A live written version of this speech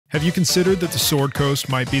Have you considered that the Sword Coast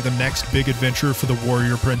might be the next big adventure for the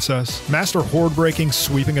warrior princess? Master horde-breaking,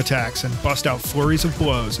 sweeping attacks and bust out flurries of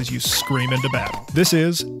blows as you scream into battle. This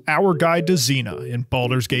is Our Guide to Xena in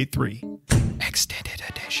Baldur's Gate 3. Extended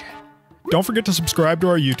Edition. Don't forget to subscribe to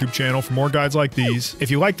our YouTube channel for more guides like these. If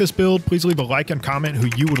you like this build, please leave a like and comment who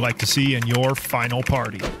you would like to see in your final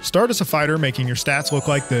party. Start as a fighter, making your stats look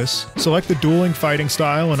like this. Select the dueling fighting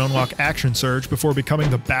style and unlock Action Surge before becoming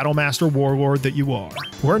the Battlemaster Warlord that you are.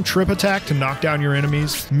 Learn Trip Attack to knock down your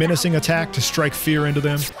enemies, Menacing Attack to strike fear into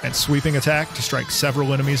them, and Sweeping Attack to strike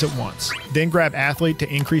several enemies at once. Then grab Athlete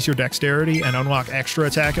to increase your dexterity and unlock Extra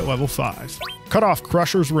Attack at level 5. Cut off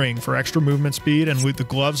Crusher's Ring for extra movement speed and loot the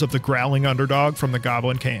gloves of the Growling Underdog from the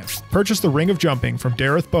Goblin Camp. Purchase the Ring of Jumping from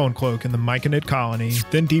Dareth Bonecloak in the Myconid Colony,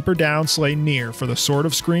 then deeper down slay Nier for the Sword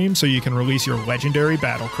of Scream so you can release your legendary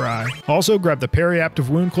battle cry. Also grab the Periaptive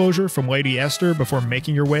Wound Closure from Lady Esther before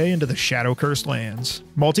making your way into the Shadow-Cursed Lands.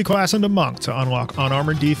 Multiclass into Monk to unlock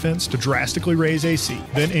Unarmored Defense to drastically raise AC,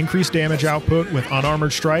 then increase damage output with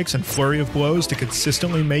Unarmored Strikes and Flurry of Blows to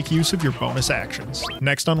consistently make use of your bonus actions.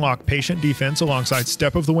 Next unlock Patient Defense alongside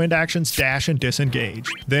Step of the Wind actions Dash and Disengage.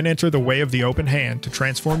 Then enter the Way of the Open Hand to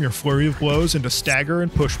transform your Flurry of Blows into Stagger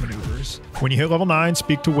and Push maneuvers. When you hit level 9,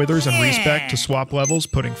 speak to Withers and Respec to swap levels,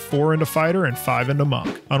 putting 4 into Fighter and 5 into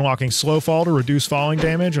Monk. Unlocking Slow Fall to reduce falling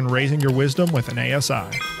damage and raising your Wisdom with an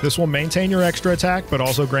ASI. This will maintain your extra attack but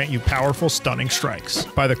also grant you powerful stunning strikes.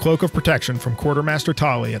 Buy the Cloak of Protection from Quartermaster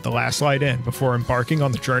Tali at the Last Light Inn before embarking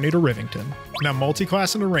on the journey to Rivington. Now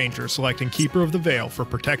multiclass into Ranger, selecting Keeper of the Veil for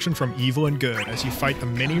protection from evil and good as you fight the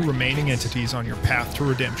many remaining entities on your path to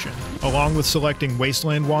redemption, along with selecting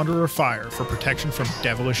Wasteland Wanderer Fire for protection from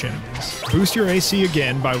devilish enemies. Boost your AC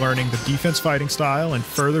again by learning the defense fighting style and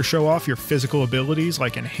further show off your physical abilities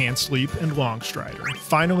like Enhanced Leap and Long Strider.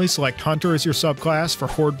 Finally, select Hunter as your subclass for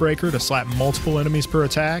Hordebreaker to slap multiple enemies per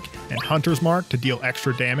attack, and Hunter's Mark to deal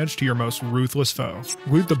extra damage to your most ruthless foe.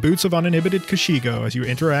 Loot the Boots of Uninhibited Kashigo as you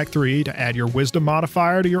enter Act 3 to add your Wisdom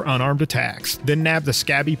modifier to your unarmed attacks. Then nab the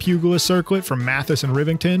Scabby Pugilist Circlet from Mathis and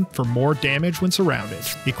Rivington for more damage when surrounded.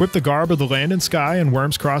 Equip the Garb of the Land and Sky and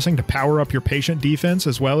Worm's Crossing to power up your Patient Defense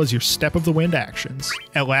as well as your Step of the Wind actions.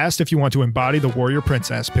 At last, if you want to embody the Warrior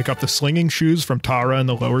Princess, pick up the Slinging Shoes from Tara in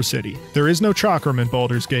the Lower City. There is no Chakram in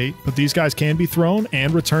Baldur's Gate, but these guys can be thrown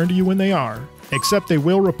and returned to you when they are, except they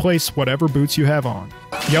will replace whatever boots you have on.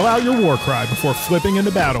 Yell out your war cry before flipping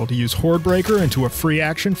into battle to use Hordebreaker into a free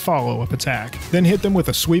action follow-up attack. Then hit them with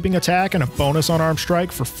a sweeping attack and a bonus unarmed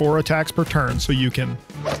strike for 4 attacks per turn so you can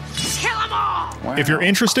kill them all! Wow. If you're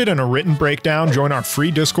interested in a written breakdown, join our free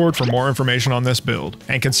Discord for more information on this build.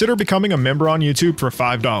 And consider becoming a member on YouTube for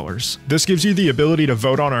 $5. This gives you the ability to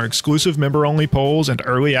vote on our exclusive member-only polls and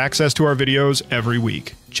early access to our videos every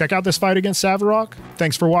week. Check out this fight against Savarok.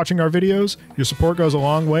 Thanks for watching our videos. Your support goes a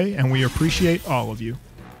long way, and we appreciate all of you.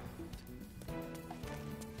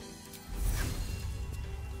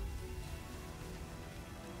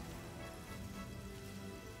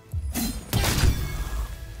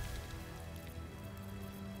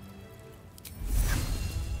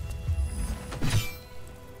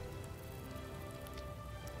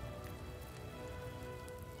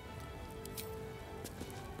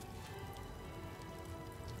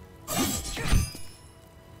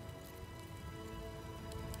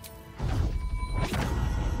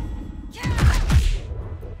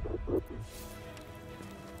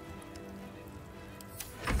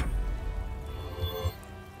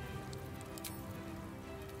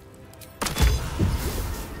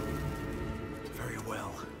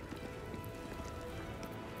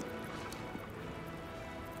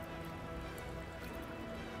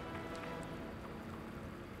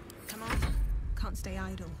 Can't stay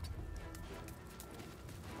idle.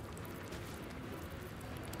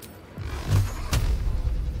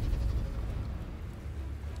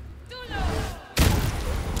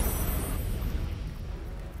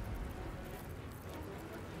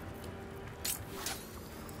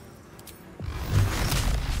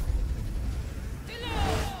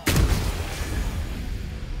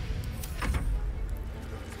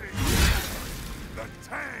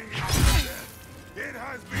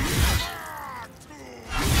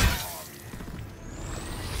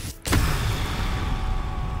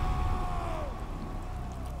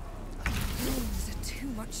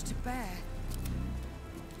 To bear.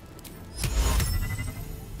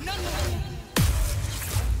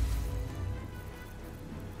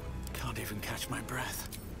 Can't even catch my breath.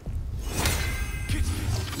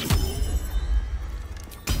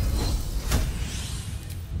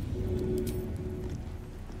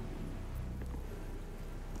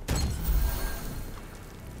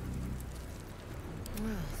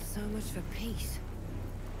 Well, so much for peace.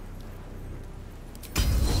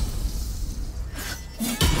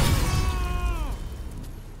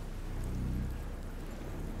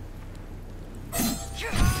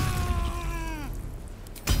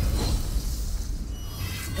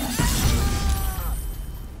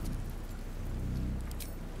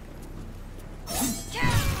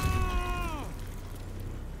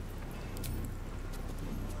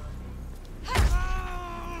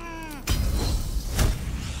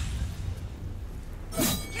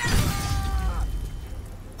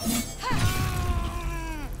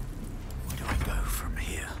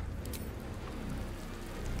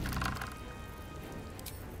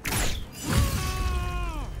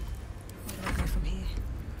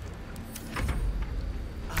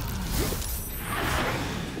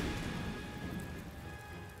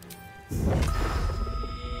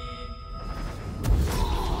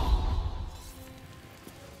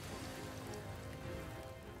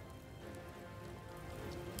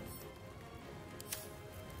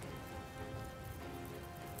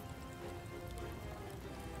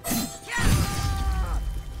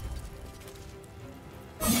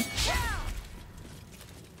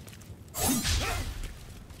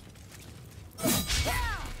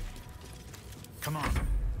 Come on.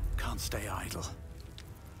 Can't stay idle.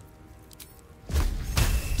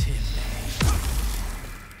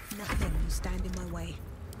 Nothing will stand in my way.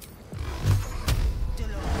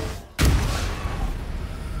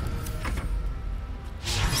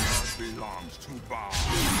 Belongs to Baldur.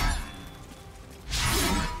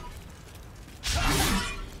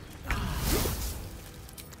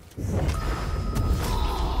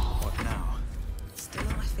 What now? Still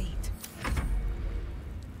on my feet.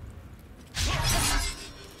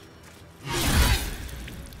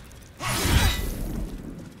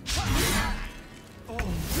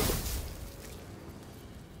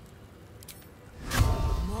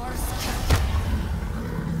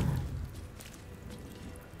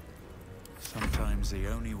 Sometimes the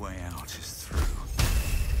only way out is through.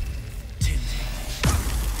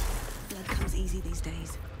 Blood comes easy these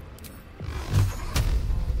days.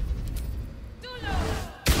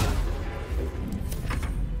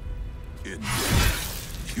 In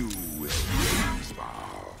death, you will lose,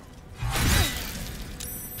 Val.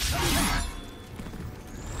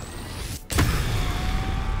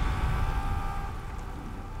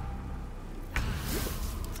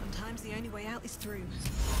 Sometimes the only way out is through.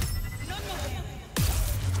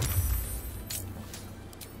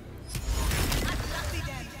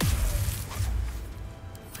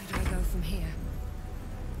 Where do I go from here?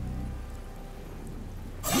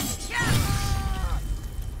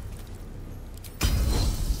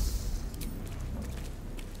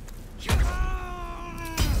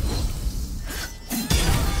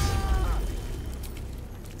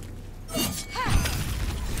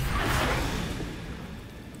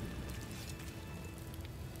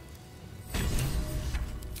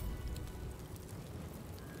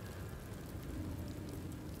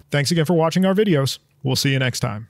 Thanks again for watching our videos. We'll see you next time.